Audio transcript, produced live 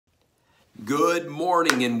Good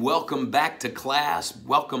morning and welcome back to class.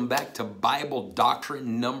 Welcome back to Bible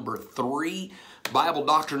Doctrine number 3. Bible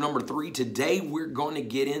Doctrine number 3. Today we're going to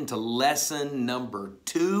get into lesson number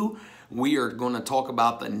 2. We are going to talk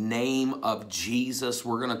about the name of Jesus.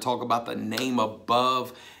 We're going to talk about the name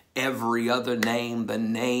above every other name, the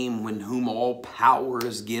name in whom all power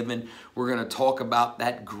is given. We're going to talk about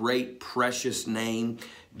that great precious name,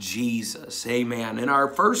 Jesus. Amen. In our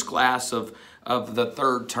first class of the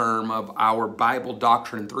third term of our Bible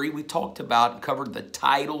Doctrine 3, we talked about and covered the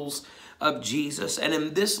titles of Jesus. And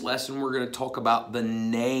in this lesson, we're going to talk about the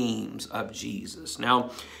names of Jesus.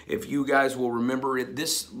 Now, if you guys will remember it,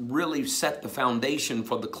 this really set the foundation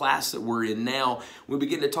for the class that we're in now. We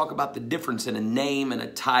begin to talk about the difference in a name and a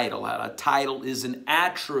title. A title is an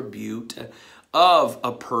attribute of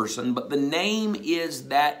a person, but the name is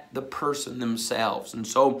the person themselves. And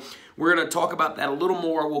so we're going to talk about that a little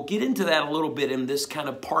more. We'll get into that a little bit in this kind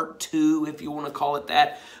of part 2, if you want to call it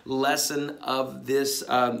that, lesson of this,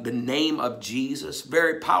 the name of Jesus.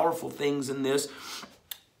 Very powerful things in this.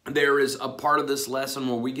 There is a part of this lesson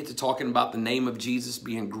where we get to talking about the name of Jesus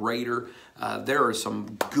being greater. There is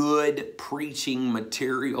some good preaching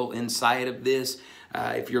material inside of this.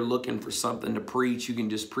 If you're looking for something to preach, you can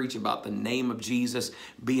just preach about the name of Jesus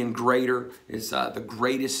being greater. It's the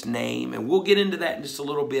greatest name. And we'll get into that in just a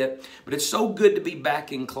little bit. But it's so good to be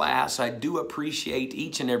back in class. I do appreciate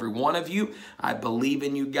each and every one of you. I believe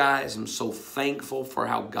in you guys. I'm so thankful for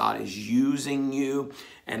how God is using you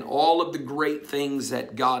and all of the great things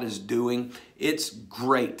that God is doing. It's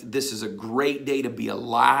great. This is a great day to be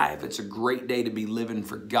alive. It's a great day to be living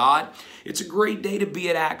for God. It's a great day to be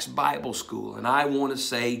at Acts Bible School. And I want to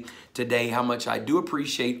say today how much I do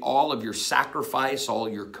appreciate all of your sacrifice, all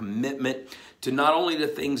your commitment to not only the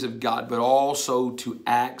things of God, but also to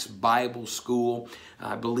Acts Bible School.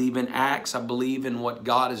 I believe in Acts. I believe in what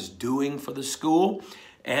God is doing for the school.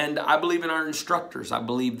 And I believe in our instructors. I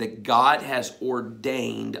believe that God has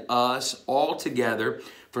ordained us all together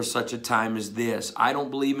for such a time as this. I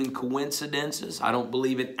don't believe in coincidences. I don't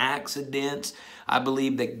believe in accidents. I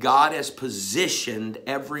believe that God has positioned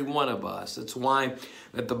every one of us. That's why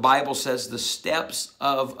that the Bible says the steps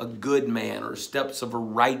of a good man or steps of a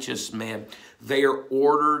righteous man, they are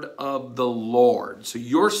ordered of the Lord. So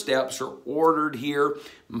your steps are ordered here.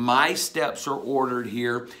 My steps are ordered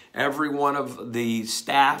here. Every one of the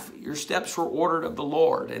staff, your steps were ordered of the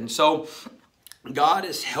Lord. And so God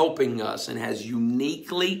is helping us and has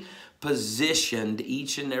uniquely positioned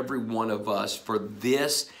each and every one of us for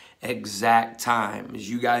this exact time. As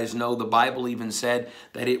you guys know, the Bible even said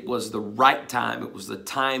that it was the right time. It was the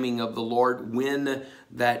timing of the Lord when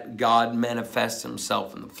that God manifests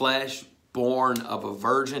himself in the flesh, born of a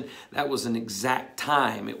virgin. That was an exact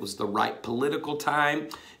time. It was the right political time.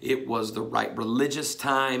 It was the right religious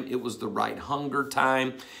time. It was the right hunger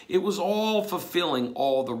time. It was all fulfilling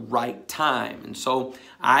all the right time. And so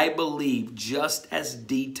I believe just as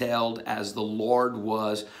detailed as the Lord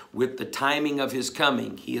was with the timing of his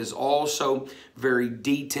coming, he is also very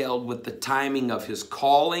detailed with the timing of his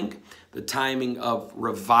calling, the timing of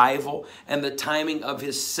revival, and the timing of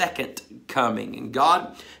his second coming. And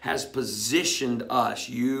God has positioned us,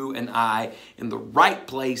 you and I, in the right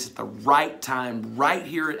place at the right time, right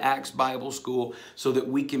here at Acts Bible School, so that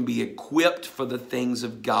we can be equipped for the things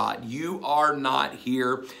of God. You are not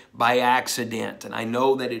here by accident. And I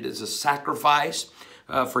know that it is a sacrifice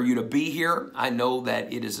for you to be here. I know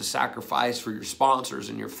that it is a sacrifice for your sponsors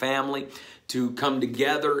and your family to come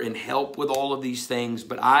together and help with all of these things.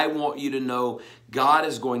 But I want you to know God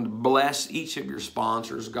is going to bless each of your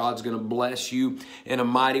sponsors. God's going to bless you in a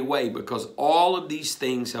mighty way because all of these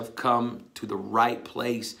things have come to the right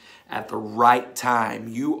place at the right time.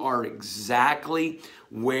 You are exactly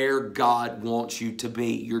where God wants you to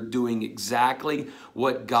be. You're doing exactly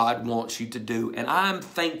what God wants you to do. And I'm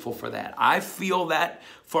thankful for that. I feel that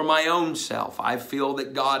for my own self. I feel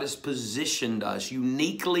that God has positioned us,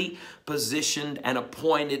 uniquely positioned and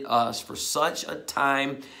appointed us for such a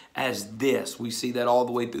time as this. We see that all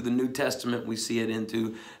the way through the New Testament. We see it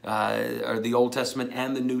into the Old Testament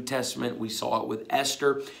and the New Testament. We saw it with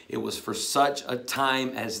Esther. It was for such a time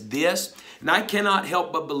as this. And I cannot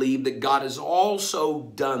help but believe that God has also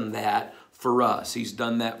done that for us. He's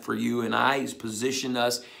done that for you and I. He's positioned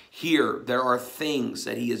us Here, there are things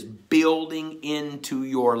that He is building into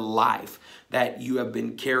your life, that you have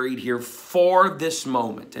been carried here for this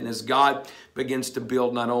moment. And as God begins to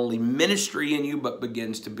build not only ministry in you, but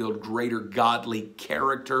begins to build greater godly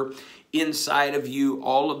character inside of you,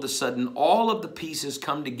 all of a sudden, all of the pieces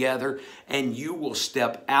come together and you will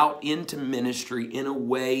step out into ministry in a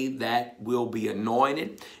way that will be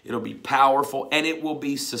anointed, it'll be powerful, and it will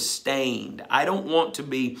be sustained. I don't want to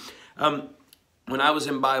be... when I was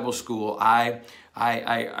in Bible school, I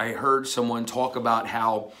heard someone talk about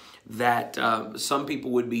how that some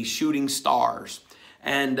people would be shooting stars.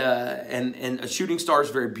 And a shooting star is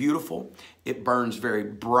very beautiful. It burns very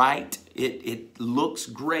bright. It looks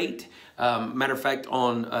great. Matter of fact,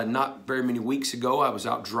 on not very many weeks ago, I was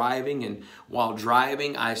out driving, and while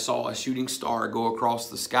driving, I saw a shooting star go across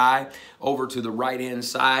the sky over to the right-hand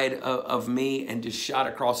side of me and just shot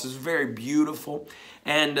across. It's very beautiful.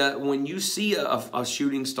 And when you see a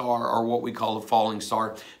shooting star, or what we call a falling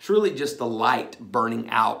star, it's really just the light burning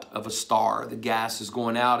out of a star. The gas is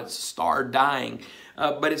going out. It's a star dying.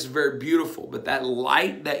 But it's very beautiful. But that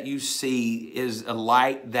light that you see is a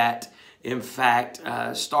light that, in fact,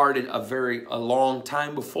 started a long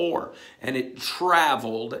time before. And it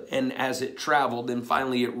traveled, and as it traveled, then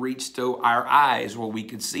finally it reached to our eyes where we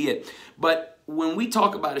could see it. But when we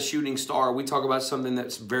talk about a shooting star, we talk about something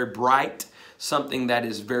that's very bright, something that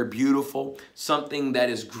is very beautiful, something that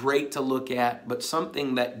is great to look at, but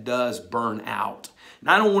something that does burn out. And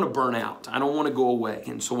I don't want to burn out. I don't want to go away.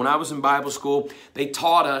 And so when I was in Bible school, they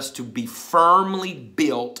taught us to be firmly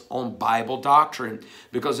built on Bible doctrine,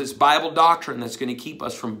 because it's Bible doctrine that's going to keep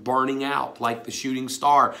us from burning out like the shooting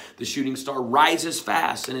star. The shooting star rises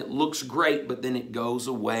fast and it looks great, but then it goes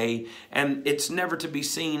away and it's never to be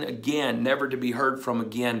seen again, never to be heard from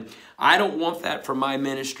again. I don't want that for my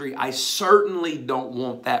ministry. I certainly don't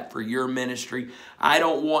want that for your ministry. I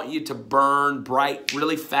don't want you to burn bright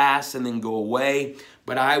really fast and then go away.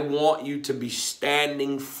 But I want you to be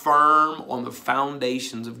standing firm on the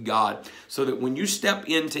foundations of God, so that when you step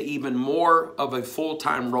into even more of a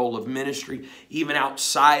full-time role of ministry, even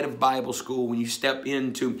outside of Bible school, when you step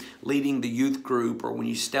into leading the youth group, or when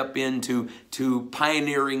you step into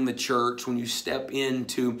pioneering the church, when you step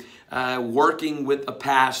into working with a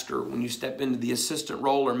pastor, when you step into the assistant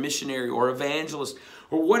role or missionary or evangelist,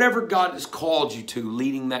 or whatever God has called you to,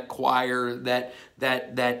 leading that choir,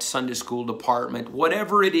 that Sunday school department,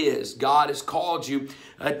 whatever it is, God has called you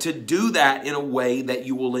to do that in a way that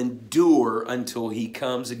you will endure until He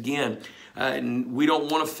comes again. And we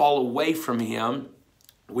don't want to fall away from Him.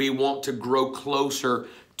 We want to grow closer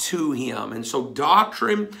to Him. And so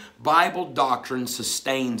doctrine, Bible doctrine,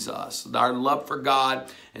 sustains us. Our love for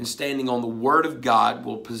God and standing on the Word of God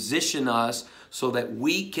will position us so that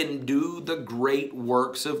we can do the great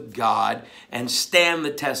works of God and stand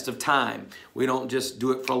the test of time. We don't just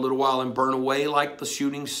do it for a little while and burn away like the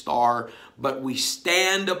shooting star, but we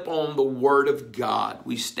stand upon the Word of God.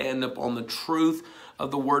 We stand upon the truth of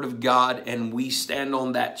the Word of God, and we stand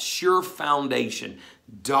on that sure foundation.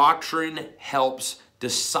 Doctrine helps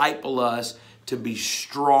disciple us to be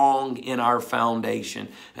strong in our foundation.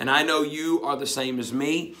 And I know you are the same as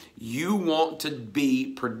me. You want to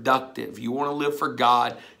be productive. You want to live for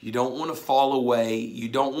God. You don't want to fall away. You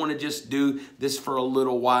don't want to just do this for a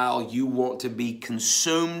little while. You want to be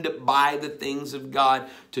consumed by the things of God,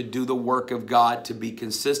 to do the work of God, to be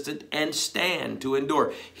consistent and stand, to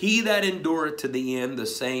endure. He that endureth to the end, the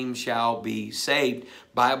same shall be saved.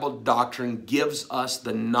 Bible doctrine gives us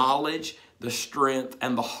the knowledge, the strength,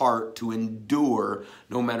 and the heart to endure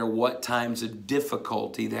no matter what times of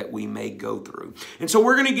difficulty that we may go through. And so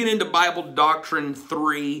we're going to get into Bible Doctrine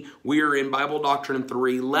 3. We are in Bible Doctrine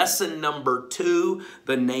 3, lesson number 2,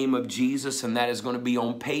 the name of Jesus, and that is going to be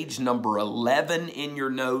on page number 11 in your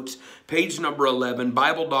notes. Page number 11,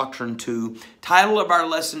 Bible Doctrine 2. Title of our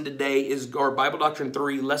lesson today is, or Bible Doctrine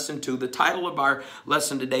 3, lesson 2. The title of our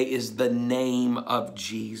lesson today is the name of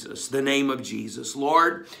Jesus. The name of Jesus.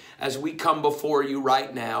 Lord, as we come before you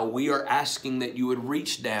right now, we are asking that you would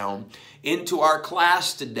reach down into our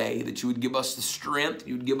class today, that you would give us the strength,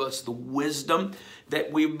 you would give us the wisdom,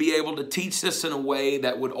 that we would be able to teach this in a way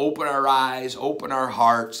that would open our eyes, open our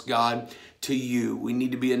hearts, God, to you. We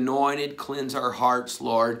need to be anointed, cleanse our hearts,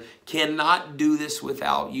 Lord. Cannot do this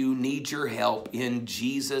without you. Need your help. In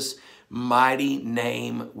Jesus' mighty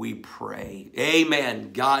name we pray.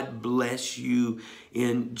 Amen. God bless you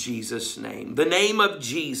in Jesus' name. The name of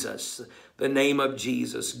Jesus. The name of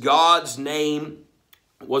Jesus. God's name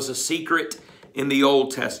was a secret in the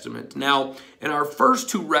Old Testament. Now, in our first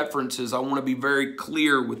two references, I want to be very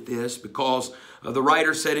clear with this, because the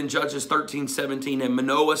writer said in Judges 13:17, and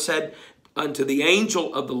Manoah said, unto the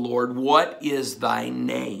angel of the Lord, what is thy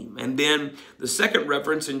name? And then the second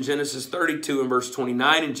reference in Genesis 32 and verse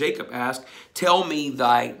 29, and Jacob asked, tell me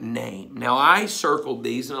thy name. Now I circled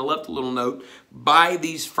these and I left a little note by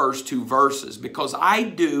these first two verses because I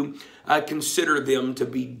do consider them to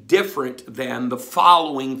be different than the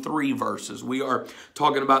following three verses. We are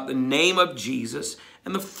talking about the name of Jesus.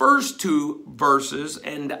 And the first two verses,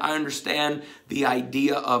 and I understand the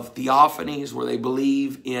idea of theophanies where they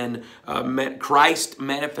believe in Christ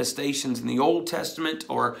manifestations in the Old Testament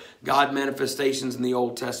or God manifestations in the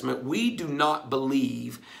Old Testament. We do not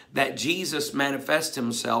believe that Jesus manifests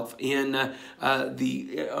himself in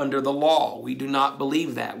under the law. We do not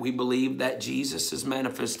believe that. We believe that Jesus'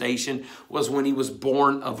 manifestation was when he was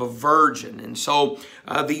born of a virgin. And so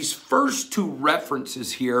these first two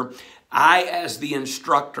references here, I, as the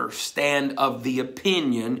instructor, stand of the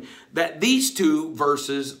opinion that these two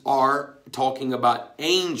verses are talking about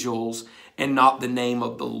angels and not the name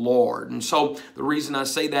of the Lord. And so the reason I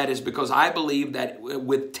say that is because I believe that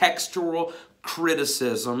with textual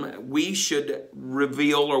criticism, we should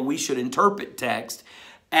reveal or we should interpret text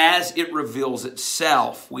as it reveals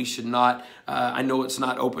itself. We should not, I know it's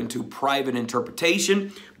not open to private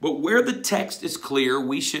interpretation, but where the text is clear,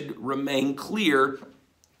 we should remain clear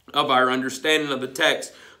of our understanding of the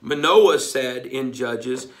text. Manoah said in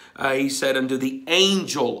Judges, he said unto the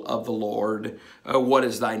angel of the Lord, what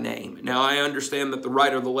is thy name? Now I understand that the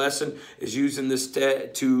writer of the lesson is using this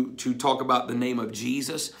to talk about the name of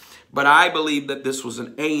Jesus, but I believe that this was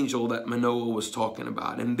an angel that Manoah was talking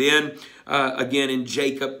about. And then again in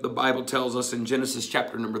Jacob, the Bible tells us in Genesis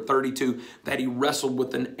chapter number 32 that he wrestled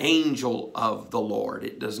with an angel of the Lord.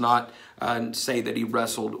 It does not say that he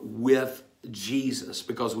wrestled with Jesus,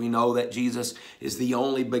 because we know that Jesus is the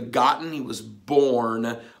only begotten. He was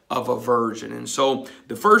born of a virgin. And so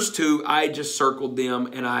the first two, I just circled them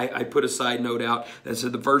and I put a side note out that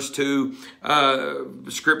said the first two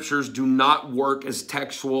scriptures do not work as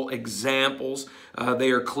textual examples. They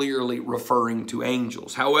are clearly referring to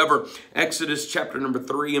angels. However, Exodus chapter number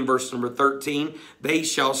 3 and verse number 13, they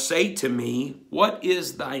shall say to me, what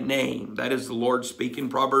is thy name? That is the Lord speaking.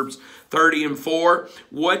 Proverbs 30 and 4,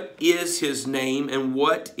 what is his name and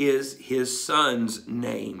what is his son's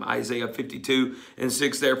name? Isaiah 52 and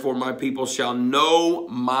 6, therefore my people shall know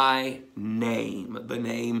my name, the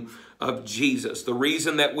name of Jesus. The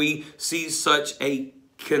reason that we see such a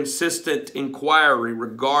consistent inquiry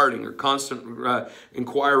regarding or constant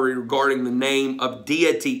inquiry regarding the name of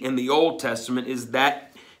deity in the Old Testament is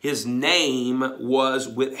that his name was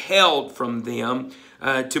withheld from them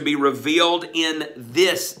to be revealed in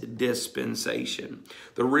this dispensation.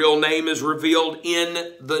 The real name is revealed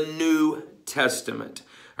in the New Testament.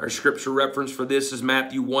 Our scripture reference for this is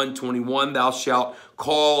Matthew 1:21. Thou shalt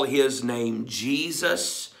call his name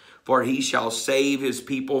Jesus, for he shall save his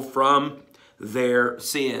people from their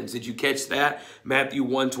sins. Did you catch that? Matthew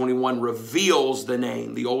 1:21 reveals the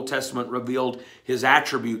name. The Old Testament revealed his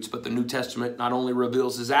attributes, but the New Testament not only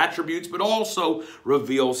reveals his attributes, but also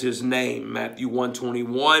reveals his name. Matthew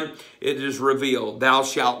 1:21, it is revealed, thou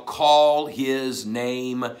shalt call his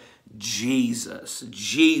name Jesus.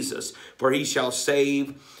 Jesus, for he shall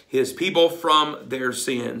save his people from their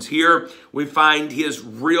sins. Here we find his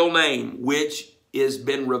real name, which has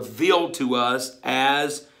been revealed to us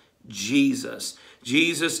as Jesus.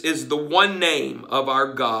 Jesus is the one name of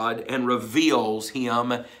our God and reveals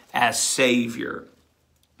him as Savior.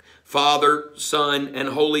 Father, Son, and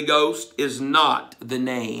Holy Ghost is not the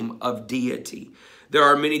name of deity. There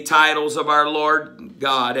are many titles of our Lord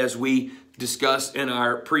God, as we discussed in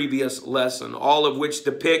our previous lesson, all of which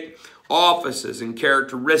depict offices and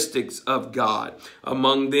characteristics of God.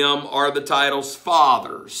 Among them are the titles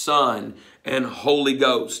Father, Son, and Holy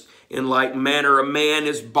Ghost. In like manner, a man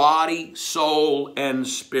is body, soul, and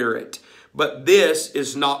spirit. But this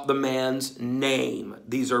is not the man's name.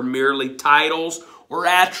 These are merely titles or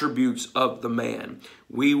attributes of the man.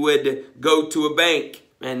 We would go to a bank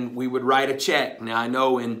and we would write a check. Now, I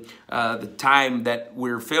know in the time that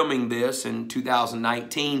we're filming this in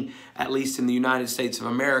 2019, at least in the United States of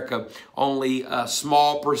America, only a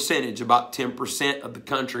small percentage, about 10% of the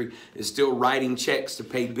country, is still writing checks to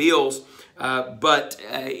pay bills. But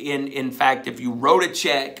in fact, if you wrote a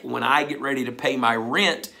check, when I get ready to pay my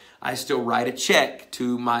rent, I still write a check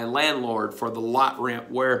to my landlord for the lot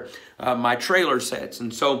rent where my trailer sits.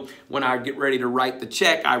 And so when I get ready to write the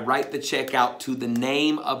check, I write the check out to the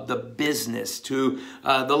name of the business, to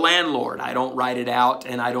the landlord. I don't write it out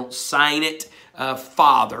and I don't sign it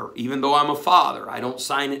Father, even though I'm a father. I don't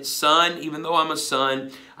sign it Son, even though I'm a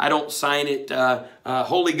son. I don't sign it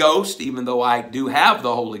Holy Ghost, even though I do have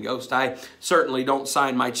the Holy Ghost. I certainly don't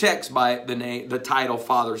sign my checks by the title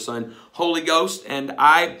Father, Son, Holy Ghost. And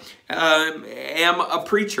I am a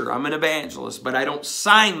preacher. I'm an evangelist, but I don't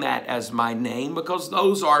sign that as my name because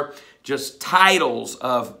those are just titles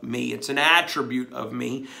of me. It's an attribute of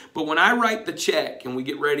me. But when I write the check and we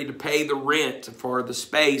get ready to pay the rent for the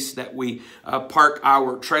space that we park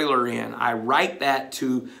our trailer in, I write that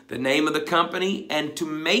to the name of the company, and to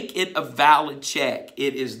make it a valid check,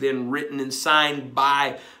 it is then written and signed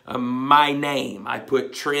by my name. I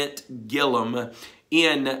put Trent Gillum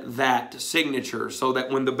in that signature so that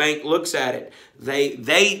when the bank looks at it,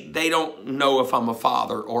 they don't know if I'm a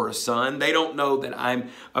father or a son. They don't know that I'm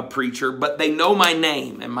a preacher, but they know my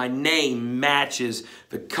name, and my name matches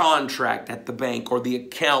the contract at the bank or the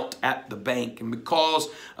account at the bank. And because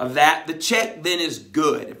of that, the check then is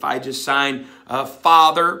good. If I just sign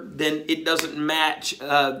Father, then it doesn't match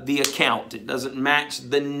the account. It doesn't match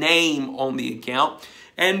the name on the account.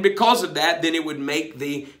 And because of that, then it would make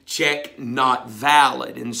the check not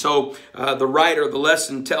valid. And so the writer of the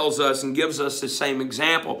lesson tells us and gives us the same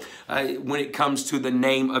example when it comes to the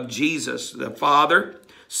name of Jesus. The Father,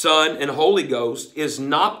 Son, and Holy Ghost is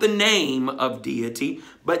not the name of deity,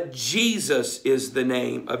 but Jesus is the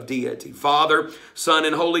name of deity. Father, Son,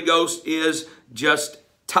 and Holy Ghost is just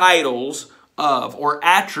titles of or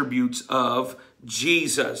attributes of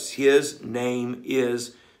Jesus. His name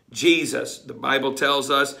is Jesus. The Bible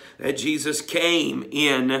tells us that Jesus came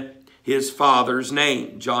in his Father's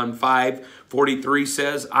name. John 5:43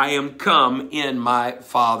 says, I am come in my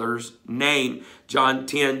Father's name. John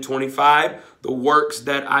 10:25, the works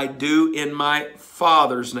that I do in my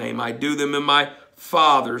Father's name, I do them in my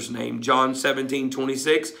Father's name. John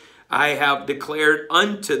 17:26, I have declared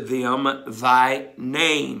unto them thy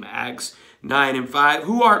name. Acts 9:5,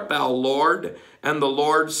 who art thou, Lord? And the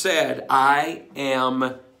Lord said, I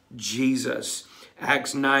am Jesus.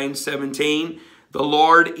 Acts 9:17, the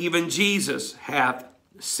Lord, even Jesus, hath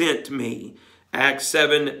sent me. Acts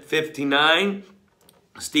 7:59,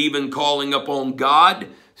 Stephen calling upon God,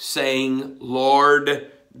 saying,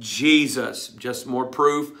 Lord Jesus. Just more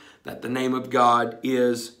proof that the name of God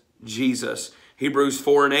is Jesus. Hebrews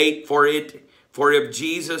 4:8, for if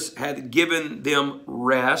Jesus had given them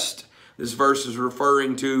rest, this verse is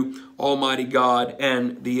referring to Almighty God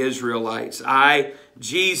and the Israelites. I,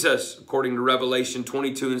 Jesus, according to Revelation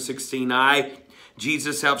 22:16, I,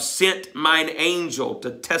 Jesus, have sent mine angel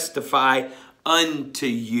to testify unto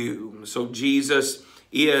you. So Jesus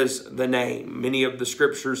is the name. Many of the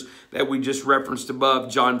scriptures that we just referenced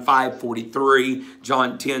above, John 5:43,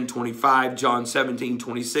 John 10:25, John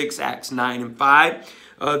 17:26, Acts 9:5,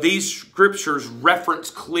 these scriptures reference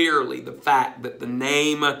clearly the fact that the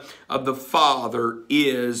name of the Father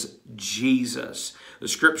is Jesus. The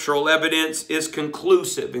scriptural evidence is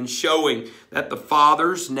conclusive in showing that the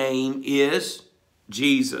Father's name is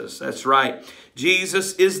Jesus. That's right.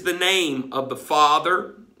 Jesus is the name of the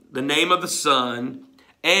Father, the name of the Son,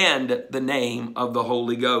 and the name of the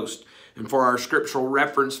Holy Ghost. And for our scriptural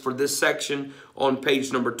reference for this section on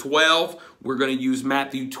page number 12, we're going to use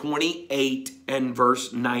Matthew 28 and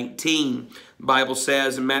verse 19. The Bible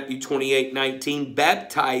says in Matthew 28:19,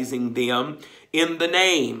 baptizing them in the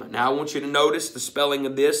name. Now I want you to notice the spelling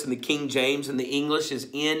of this in the King James and the English is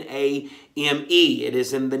N-A-M-E. It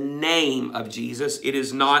is in the name of Jesus. It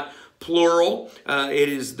is not plural. It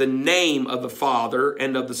is the name of the Father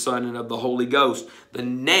and of the Son and of the Holy Ghost. The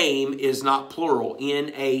name is not plural.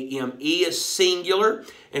 N-A-M-E is singular.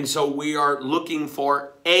 And so we are looking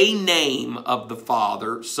for a name of the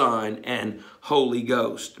Father, Son, and Holy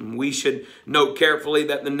Ghost. And we should note carefully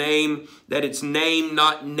that that it's name,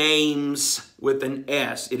 not names with an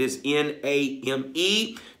S. It is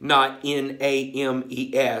N-A-M-E, not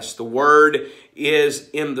N-A-M-E-S. The word is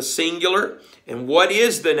in the singular. And what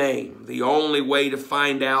is the name? The only way to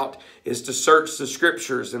find out is to search the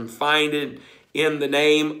scriptures and find it in the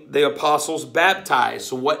name the apostles baptized.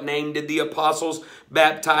 So what name did the apostles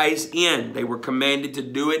baptize in? They were commanded to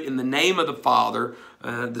do it in the name of the Father,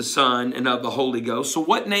 the Son, and of the Holy Ghost. So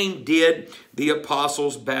what name did the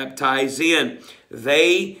apostles baptize in?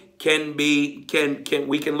 We can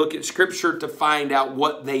look at scripture to find out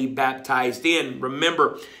what they baptized in.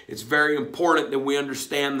 Remember, it's very important that we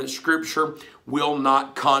understand that scripture will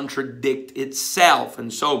not contradict itself.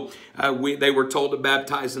 And so they were told to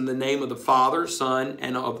baptize in the name of the Father, Son,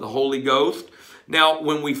 and of the Holy Ghost. Now,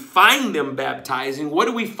 when we find them baptizing, what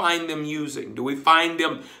do we find them using? Do we find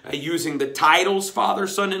them using the titles Father,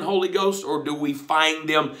 Son, and Holy Ghost, or do we find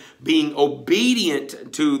them being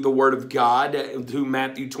obedient to the Word of God, to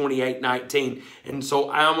Matthew 28:19? And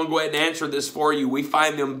so I'm going to go ahead and answer this for you. We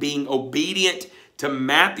find them being obedient to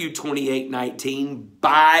Matthew 28:19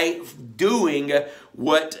 by doing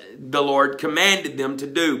what the Lord commanded them to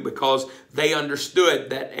do, because they understood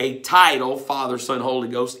that a title, Father, Son, Holy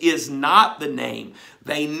Ghost, is not the name.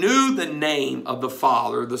 They knew the name of the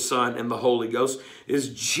Father, the Son, and the Holy Ghost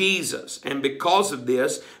is Jesus. And because of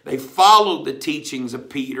this, they followed the teachings of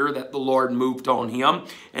Peter that the Lord moved on him.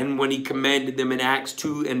 And when he commanded them in Acts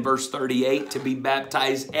 2 and verse 38 to be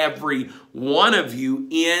baptized, every one of you,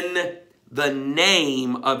 in the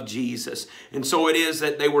name of Jesus. And so it is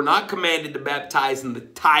that they were not commanded to baptize in the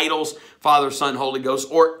titles, Father, Son, Holy Ghost,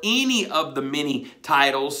 or any of the many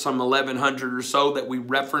titles, some 1,100 or so that we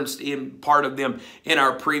referenced in part of them in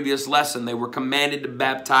our previous lesson. They were commanded to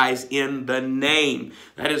baptize in the name.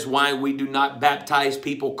 That is why we do not baptize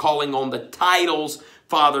people calling on the titles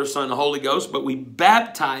Father, Son, and Holy Ghost, but we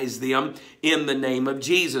baptize them in the name of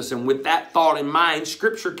Jesus. And with that thought in mind,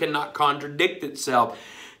 Scripture cannot contradict itself.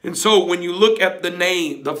 And so when you look at the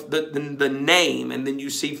name, the name, and then you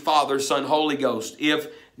see Father, Son, Holy Ghost, if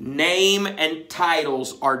name and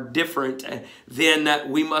titles are different,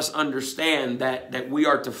 then we must understand that we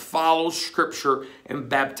are to follow Scripture and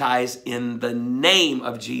baptize in the name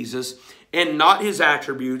of Jesus, and not his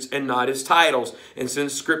attributes and not his titles. And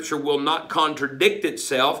since Scripture will not contradict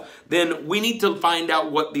itself, then we need to find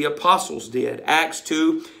out what the apostles did. Acts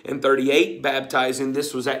 2 and 38, baptizing,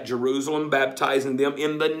 this was at Jerusalem, baptizing them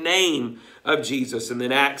in the name of Jesus. And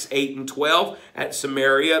then Acts 8 and 12, at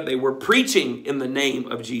Samaria, they were preaching in the name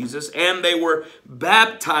of Jesus, and they were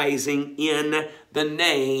baptizing in the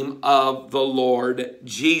name of the Lord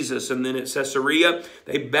Jesus. And then at Caesarea,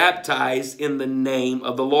 they baptized in the name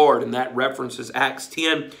of the Lord. And that references Acts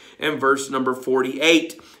 10 and verse number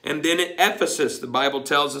 48. And then at Ephesus, the Bible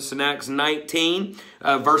tells us in Acts 19,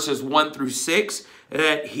 verses 1 through 6,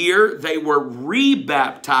 that here they were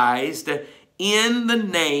rebaptized in the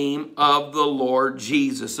name of the Lord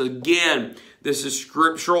Jesus. Again, this is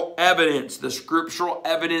scriptural evidence. The scriptural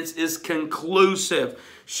evidence is conclusive,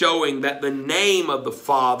 showing that the name of the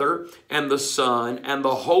Father and the Son and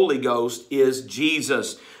the Holy Ghost is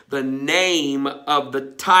Jesus. The name of the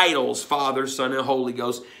titles, Father, Son, and Holy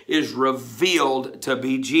Ghost, is revealed to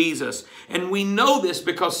be Jesus. And we know this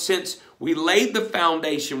because since we laid the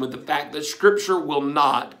foundation with the fact that Scripture will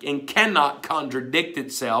not and cannot contradict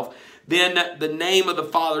itself, then the name of the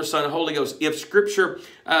Father, Son, and Holy Ghost, if Scripture,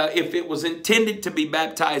 if it was intended to be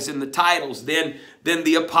baptized in the titles, then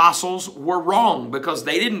the apostles were wrong, because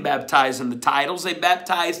they didn't baptize in the titles, they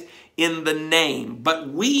baptized in the name. But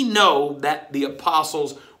we know that the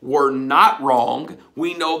apostles were not wrong.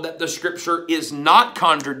 We know that the Scripture is not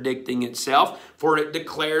contradicting itself, for it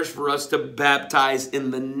declares for us to baptize in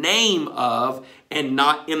the name of and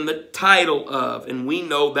not in the title of. And we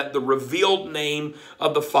know that the revealed name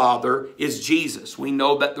of the Father is Jesus. We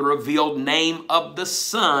know that the revealed name of the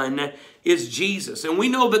Son is Jesus. And we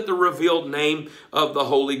know that the revealed name of the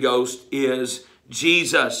Holy Ghost is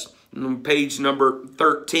Jesus. On page number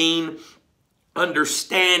 13,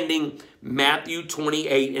 understanding Matthew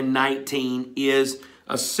 28 and 19 is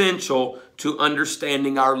essential to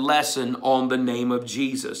understanding our lesson on the name of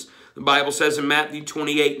Jesus. The Bible says in Matthew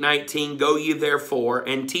 28:19, "Go ye therefore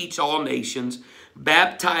and teach all nations,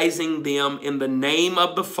 baptizing them in the name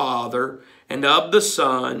of the Father and of the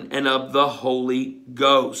Son and of the Holy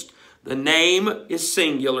Ghost." The name is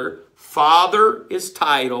singular, Father is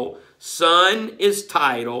title, Son is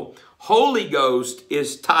title, Holy Ghost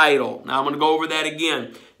is title. Now I'm going to go over that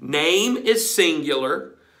again. Name is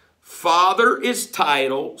singular, Father is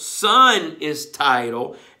title, Son is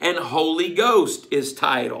title, and Holy Ghost is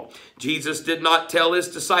title. Jesus did not tell his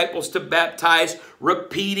disciples to baptize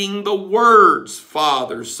repeating the words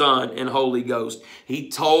Father, Son, and Holy Ghost. He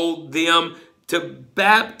told them to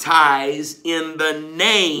baptize in the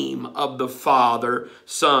name of the Father,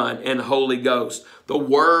 Son, and Holy Ghost. The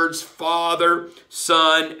words Father,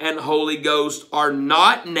 Son, and Holy Ghost are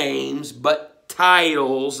not names, but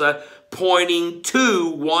titles pointing to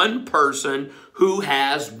one person who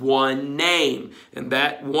has one name. And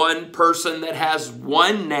that one person that has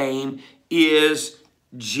one name is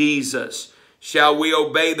Jesus. Shall we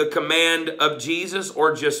obey the command of Jesus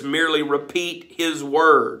or just merely repeat his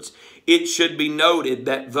words? It should be noted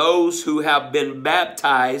that those who have been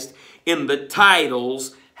baptized in the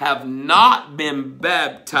titles have not been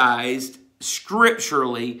baptized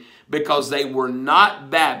scripturally because they were not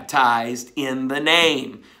baptized in the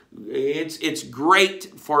name. It's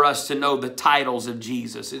great for us to know the titles of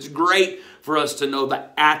Jesus. It's great for us to know the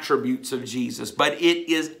attributes of Jesus. But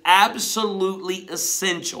it is absolutely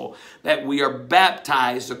essential that we are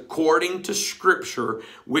baptized according to Scripture,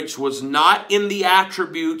 which was not in the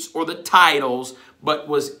attributes or the titles, but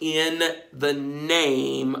was in the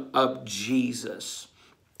name of Jesus.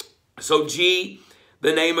 So G,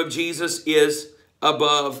 the name of Jesus is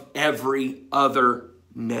above every other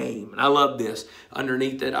name. And I love this.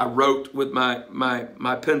 Underneath it, I wrote with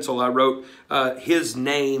my pencil, I wrote, his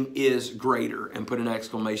name is greater, and put an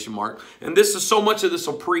exclamation mark. And this is so much of this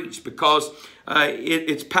will preach because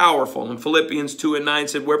it's powerful. And Philippians 2:9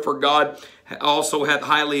 said, wherefore God also hath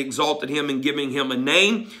highly exalted him in giving him a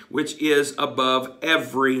name which is above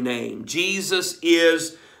every name. Jesus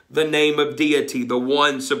is the name of deity, the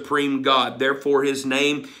one supreme God. Therefore, his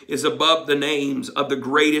name is above the names of the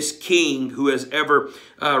greatest king who has ever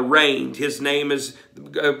reigned. His name is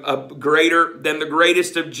greater than the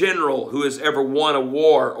greatest of general who has ever won a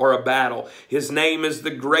war or a battle. His name is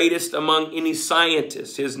the greatest among any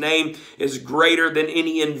scientist. His name is greater than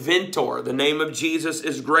any inventor. The name of Jesus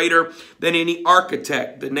is greater than any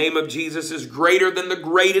architect. The name of Jesus is greater than the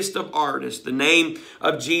greatest of artists. The name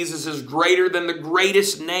of Jesus is greater than the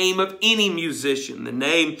greatest name of any musician. The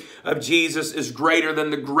name of Jesus is greater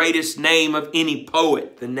than the greatest name of any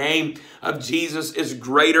poet. The name of Jesus is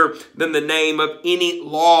greater than the name of any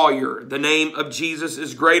lawyer. The name of Jesus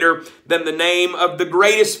is greater than the name of the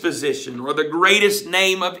greatest physician or the greatest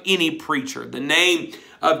name of any preacher. The name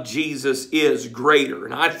of Jesus is greater.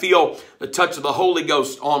 And I feel the touch of the Holy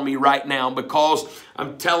Ghost on me right now, because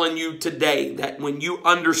I'm telling you today that when you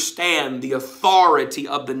understand the authority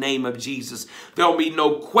of the name of Jesus, there'll be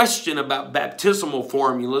no question about baptismal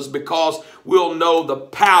formulas, because we'll know the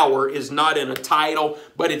power is not in a title,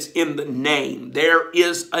 but it's in the name. There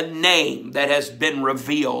is a name that has been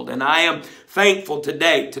revealed, and I am thankful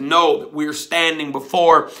today to know that we're standing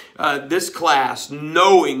before this class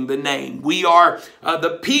knowing the name. We are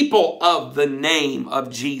the people of the name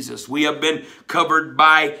of Jesus. We have been covered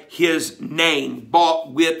by his name,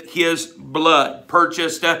 bought with his blood,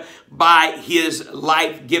 purchased by his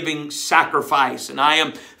life-giving sacrifice. And I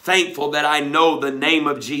am thankful that I know the name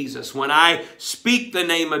of Jesus. When I speak the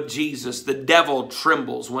name of Jesus, the devil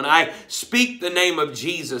trembles. When I speak the name of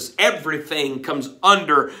Jesus, everything comes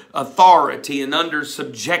under authority and under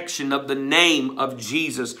subjection of the name of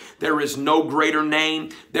Jesus. There is no greater name.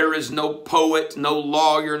 There is no poet, no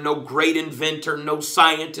lawyer, no great inventor, no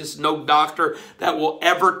scientist, no doctor that will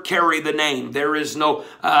ever carry the name. There is no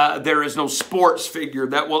sports figure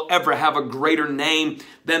that will ever have a greater name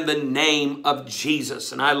than the name of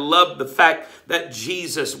Jesus. And I love the fact that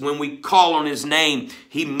Jesus, when we call on his name,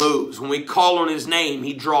 he moves. When we call on his name,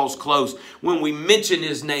 he draws close. When we mention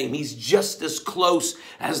his name, he's just as close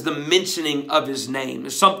as the mentioning of his name.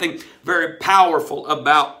 There's something very powerful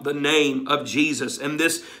about the name of Jesus. And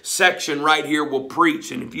this section right here will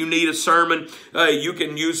preach. And if you need a sermon, you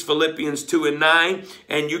can use Philippians 2:9,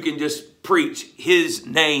 and you can just preach, his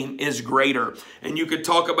name is greater. And you could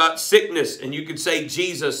talk about sickness, and you could say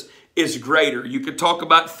Jesus is greater. You could talk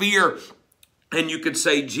about fear, and you could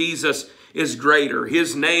say Jesus is greater.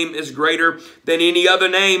 His name is greater than any other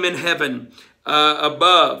name in heaven,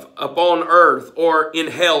 above, upon earth, or in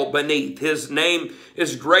hell beneath. His name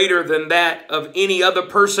is greater than that of any other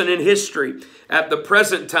person in history at the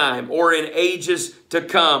present time, or in ages to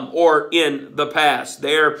come, or in the past.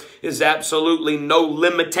 There is absolutely no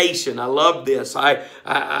limitation. I love this.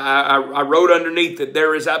 I wrote underneath that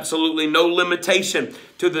there is absolutely no limitation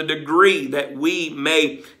to the degree that we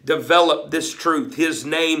may develop this truth. His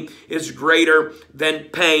name is greater than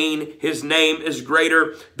pain. His name is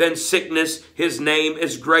greater than sickness. His name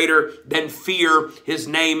is greater than fear. His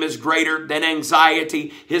name is greater than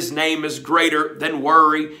anxiety. His name is greater than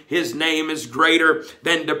worry. His name is greater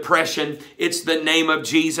than depression. It's the name of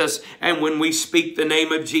Jesus. And when we speak the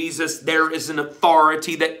name of Jesus, there is an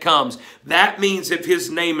authority that comes. That means if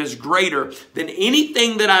his name is greater than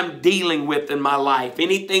anything that I'm dealing with in my life,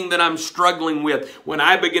 anything that I'm struggling with, when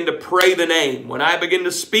I begin to pray the name, when I begin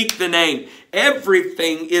to speak the name,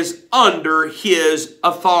 everything is under his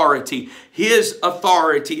authority. His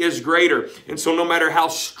authority is greater. And so no matter how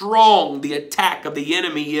strong the attack of the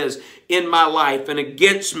enemy is in my life and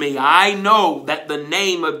against me, I know that the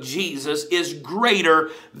name of Jesus is greater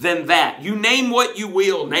than that. You name what you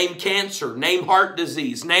will. Name cancer, name heart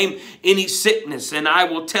disease, name any sickness, and I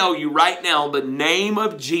will tell you right now, the name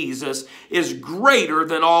of Jesus is greater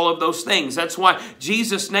than all of those things. That's why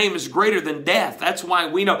Jesus' name is greater than death. That's why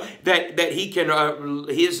we know that he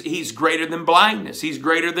he's greater than blindness. He's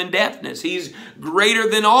greater than deafness. He's greater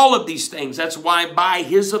than all of these things. That's why by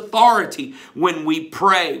his authority, when we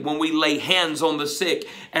pray, when we lay hands on the sick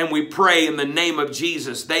and we pray in the name of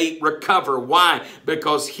Jesus, they recover. Why?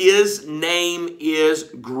 Because his name is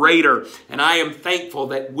greater. And I am thankful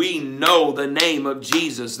that we know the name of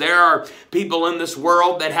Jesus. There are people in this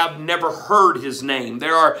world that have never heard his name.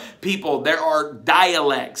 There are people, there are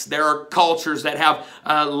dialects, there are cultures that have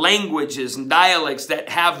languages and dialects that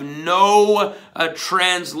have no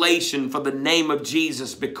translation for the name of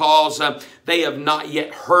Jesus because they have not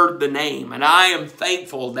yet heard the name. And I am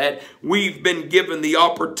thankful that we've been given the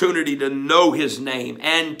opportunity to know his name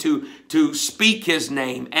and to speak his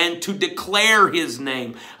name and to declare his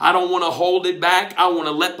name. I don't want to hold it back. I want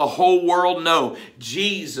to let the whole world know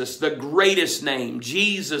Jesus, the greatest name.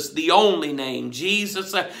 Jesus, the only name.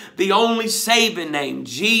 Jesus, the only saving name.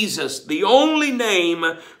 Jesus, the only name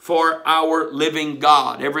for our living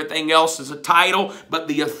God. Everything else is a title, but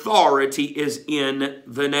the authority is in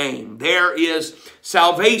the name. There is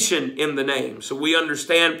salvation in the name. So we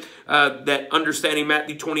understand that understanding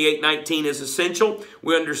Matthew 28:19 is essential.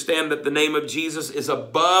 We understand that the name of Jesus is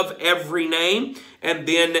above every name. And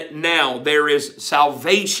then now there is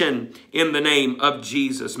salvation in the name of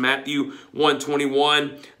Jesus. Matthew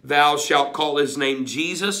 1:21, thou shalt call his name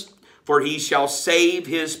Jesus, for he shall save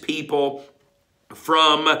his people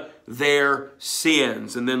from their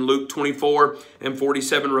sins. And then Luke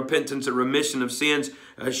 24:47, repentance and remission of sins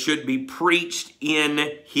should be preached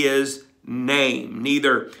in his name.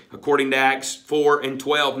 Neither, according to Acts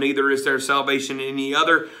 4:12, neither is there salvation in any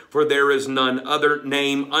other, for there is none other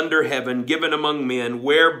name under heaven given among men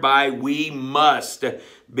whereby we must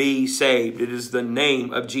be saved. It is the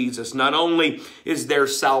name of Jesus. Not only is there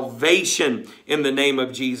salvation in the name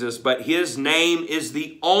of Jesus, but his name is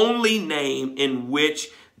the only name in which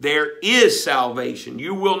there is salvation.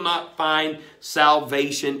 You will not find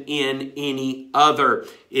salvation in any other.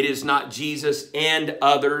 It is not Jesus and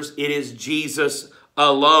others. It is Jesus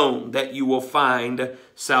alone that you will find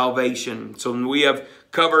salvation. So we have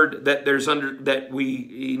covered that that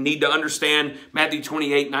we need to understand Matthew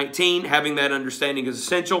 28:19. Having that understanding is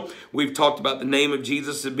essential. We've talked about the name of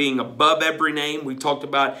Jesus as being above every name. We talked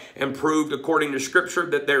about and proved according to Scripture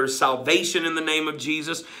that there is salvation in the name of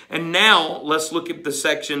Jesus. And now let's look at the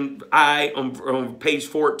section I on page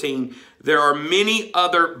 14. There are many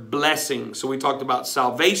other blessings. So we talked about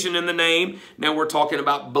salvation in the name. Now we're talking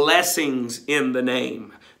about blessings in the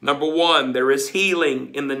name. Number one, there is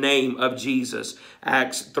healing in the name of Jesus.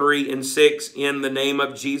 Acts 3:6, in the name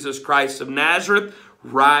of Jesus Christ of Nazareth,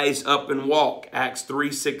 rise up and walk. Acts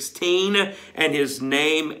 3:16, and his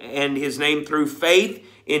name through faith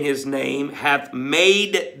in his name hath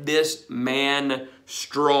made this man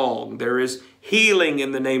strong. There is healing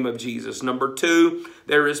in the name of Jesus. Number two,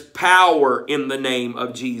 there is power in the name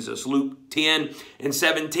of Jesus. Luke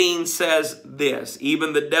 10:17 says this,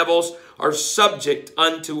 even the devils are subject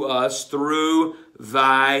unto us through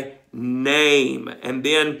thy name. And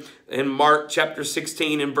then in Mark chapter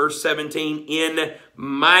 16 and verse 17, in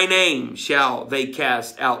my name shall they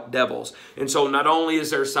cast out devils. And so not only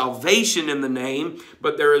is there salvation in the name,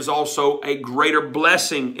 but there is also a greater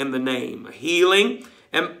blessing in the name. Healing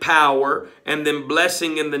and power, and then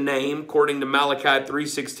blessing in the name. According to Malachi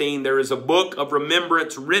 3:16, there is a book of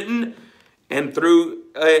remembrance written and through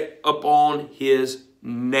upon his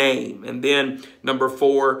name. And then number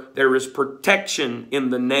four, there is protection in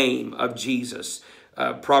the name of Jesus.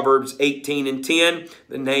 Proverbs 18:10,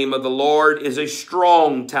 the name of the Lord is a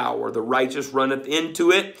strong tower. The righteous runneth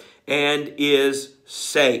into it and is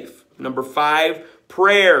safe. Number five,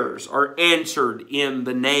 prayers are answered in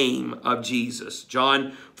the name of Jesus.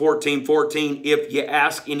 John 14:14, if you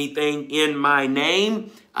ask anything in my name,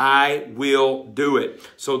 I will do it.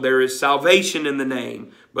 So there is salvation in the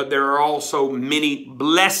name, but there are also many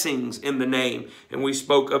blessings in the name. And we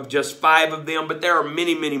spoke of just 5 of them, but there are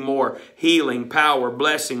many, many more. Healing, power,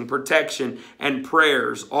 blessing, protection, and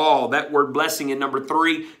prayers. All that word blessing in number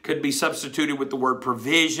 3 could be substituted with the word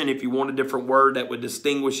provision. If you want a different word that would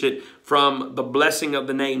distinguish it from the blessing of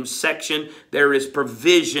the name section, there is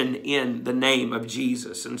provision in the name of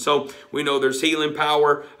Jesus. And so we know there's healing,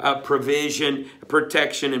 power, provision,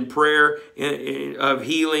 protection, and prayer of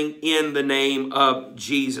healing in the name of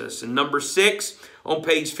Jesus. And number 6 on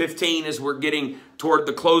page 15, as we're getting toward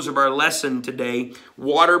the close of our lesson today,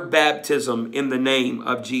 water baptism in the name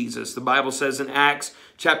of Jesus. The Bible says in Acts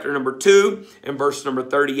chapter number 2 and verse number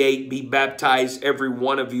 38, be baptized every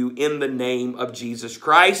one of you in the name of Jesus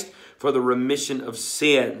Christ for the remission of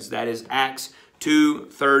sins. That is Acts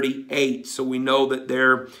 2:38. So we know that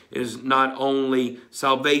there is not only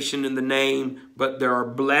salvation in the name, but there are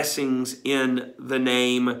blessings in the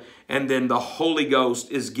name. And then the Holy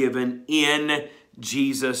Ghost is given in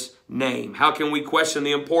Jesus' name. How can we question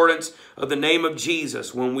the importance of the name of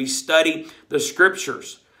Jesus? When we study the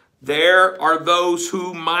scriptures, there are those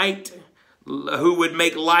who would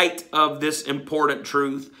make light of this important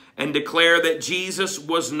truth and declare that Jesus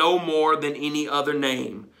was no more than any other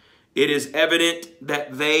name. It is evident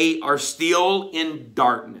that they are still in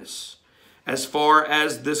darkness. As far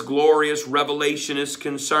as this glorious revelation is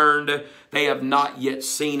concerned, they have not yet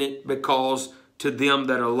seen it, because to them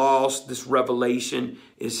that are lost, this revelation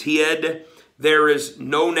is hid. There is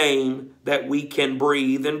no name that we can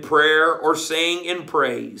breathe in prayer or sing in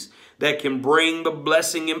praise that can bring the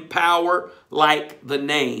blessing and power like the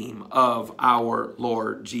name of our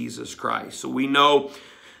Lord Jesus Christ. So we know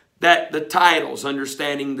that the titles,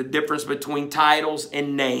 understanding the difference between titles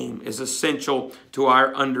and name, is essential to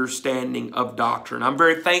our understanding of doctrine. I'm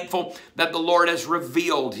very thankful that the Lord has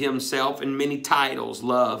revealed himself in many titles: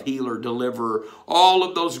 love, healer, deliverer, all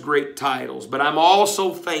of those great titles. But I'm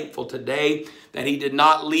also thankful today that he did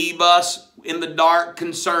not leave us in the dark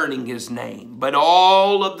concerning his name, but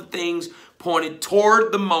all of the things pointed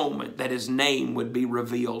toward the moment that his name would be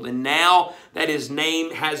revealed. And now that his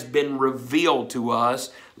name has been revealed to us,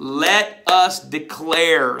 let us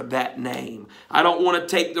declare that name. I don't want to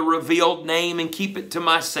take the revealed name and keep it to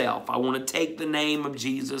myself. I want to take the name of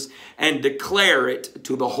Jesus and declare it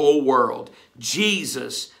to the whole world.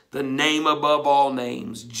 Jesus, the name above all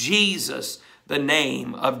names. Jesus, the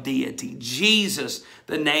name of deity. Jesus,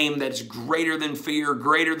 the name that's greater than fear,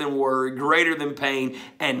 greater than worry, greater than pain,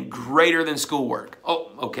 and greater than schoolwork.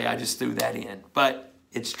 Oh, okay, I just threw that in, but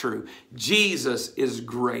it's true. Jesus is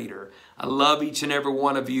greater. I love each and every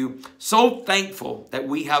one of you. So thankful that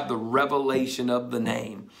we have the revelation of the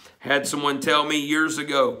name. Had someone tell me years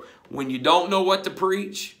ago, when you don't know what to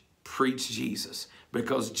preach, preach Jesus,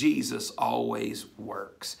 because Jesus always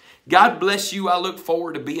works. God bless you. I look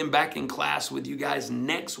forward to being back in class with you guys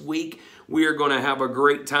next week. We are going to have a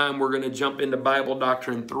great time. We're going to jump into Bible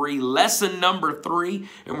Doctrine 3, lesson number 3,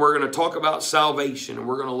 and we're going to talk about salvation, and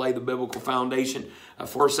we're going to lay the biblical foundation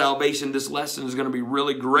for salvation. This lesson is going to be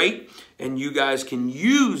really great, and you guys can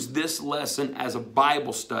use this lesson as a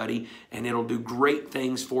Bible study, and it'll do great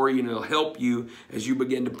things for you, and it'll help you as you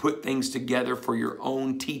begin to put things together for your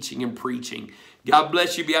own teaching and preaching. God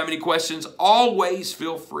bless you. If you have any questions, always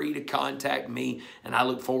feel free to contact me, and I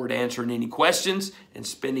look forward to answering any questions and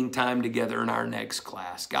spending time together in our next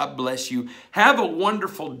class. God bless you. Have a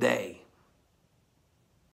wonderful day.